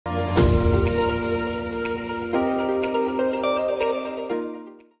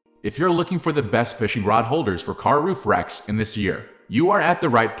If you're looking for the best fishing rod holders for car roof racks in this year, you are at the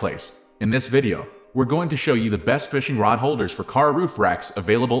right place. In this video, we're going to show you the best fishing rod holders for car roof racks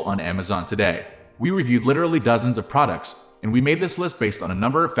available on Amazon today. We reviewed literally dozens of products, and we made this list based on a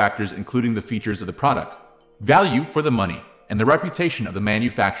number of factors including the features of the product, value for the money, and the reputation of the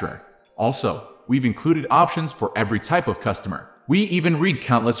manufacturer. Also, we've included options for every type of customer. We even read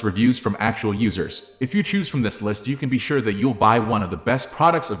countless reviews from actual users. If you choose from this list, you can be sure that you'll buy one of the best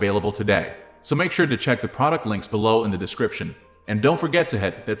products available today. So make sure to check the product links below in the description. And don't forget to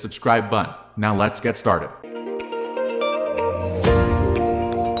hit that subscribe button. Now let's get started.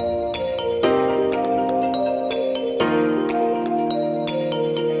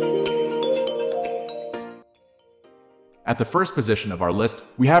 At the first position of our list,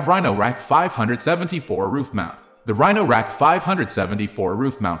 we have Rhino-Rack 574 Roof Mount. The Rhino-Rack 574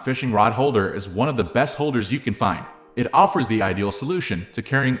 Roof Mount fishing rod holder is one of the best holders you can find. It offers the ideal solution to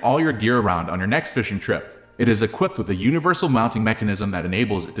carrying all your gear around on your next fishing trip. It is equipped with a universal mounting mechanism that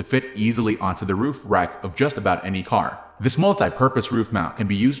enables it to fit easily onto the roof rack of just about any car. This multi-purpose roof mount can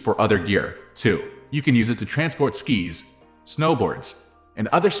be used for other gear, too. You can use it to transport skis, snowboards, and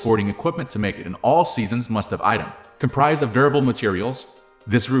other sporting equipment to make it an all-seasons must-have item. Comprised of durable materials,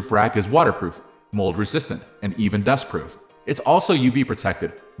 this roof rack is waterproof, mold-resistant, and even dust-proof. It's also UV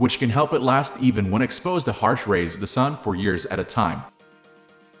protected, which can help it last even when exposed to harsh rays of the sun for years at a time.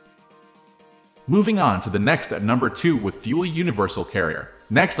 Moving on to the next at number 2 with Thule Universal Carrier.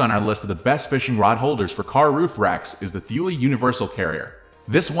 Next on our list of the best fishing rod holders for car roof racks is the Thule Universal Carrier.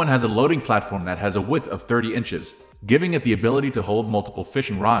 This one has a loading platform that has a width of 30 inches, giving it the ability to hold multiple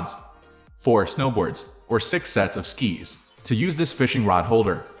fishing rods, 4 snowboards, or 6 sets of skis. To use this fishing rod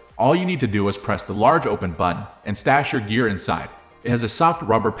holder, all you need to do is press the large open button and stash your gear inside. It has a soft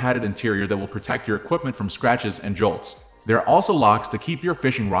rubber padded interior that will protect your equipment from scratches and jolts. There are also locks to keep your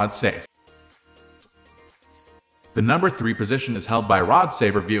fishing rods safe. The number 3 position is held by Rod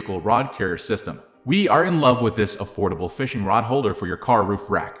Saver Vehicle Rod Carrier System. We are in love with this affordable fishing rod holder for your car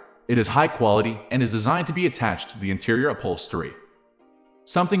roof rack. It is high quality and is designed to be attached to the interior upholstery.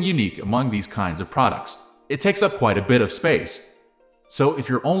 Something unique among these kinds of products. It takes up quite a bit of space. So if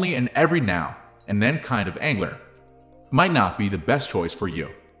you're only an every now and then kind of angler, it might not be the best choice for you.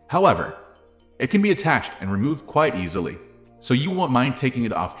 However, it can be attached and removed quite easily, so you won't mind taking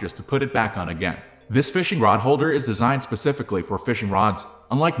it off just to put it back on again. This fishing rod holder is designed specifically for fishing rods,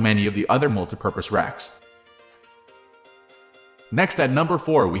 unlike many of the other multi-purpose racks. Next at number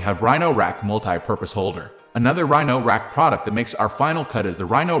 4 we have Rhino-Rack Multi-Purpose Holder. Another Rhino-Rack product that makes our final cut is the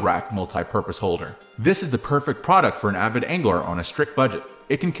Rhino-Rack Multi-Purpose Holder. This is the perfect product for an avid angler on a strict budget.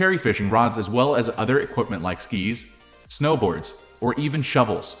 It can carry fishing rods as well as other equipment like skis, snowboards, or even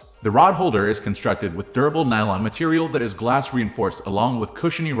shovels. The rod holder is constructed with durable nylon material that is glass reinforced along with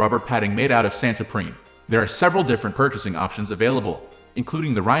cushiony rubber padding made out of santoprene. There are several different purchasing options available,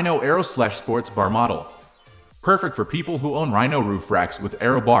 including the Rhino Aero Sports Bar model, perfect for people who own Rhino roof racks with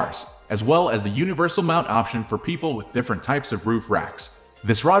aero bars, as well as the universal mount option for people with different types of roof racks.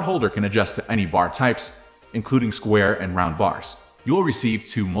 This rod holder can adjust to any bar types, including square and round bars. You will receive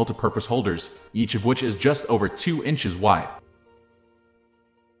 2 multi-purpose holders, each of which is just over 2 inches wide.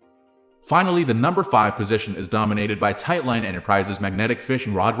 Finally, the number 5 position is dominated by Tightline Enterprises Magnetic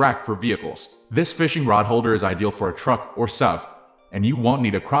Fishing Rod Rack for vehicles. This fishing rod holder is ideal for a truck or SUV, and you won't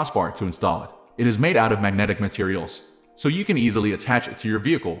need a crossbar to install it. It is made out of magnetic materials, so you can easily attach it to your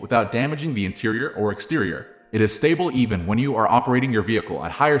vehicle without damaging the interior or exterior. It is stable even when you are operating your vehicle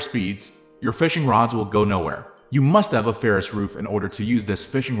at higher speeds. Your fishing rods will go nowhere. You must have a ferrous roof in order to use this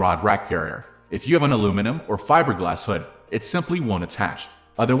fishing rod rack carrier. If you have an aluminum or fiberglass hood, it simply won't attach.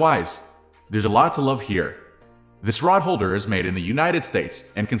 Otherwise, there's a lot to love here. This rod holder is made in the United States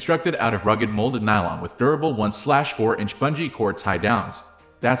and constructed out of rugged molded nylon with durable 1/4-inch bungee cord tie-downs.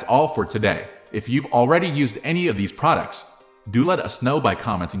 That's all for today. If you've already used any of these products, do let us know by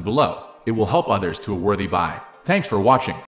commenting below. It will help others to a worthy buy. Thanks for watching.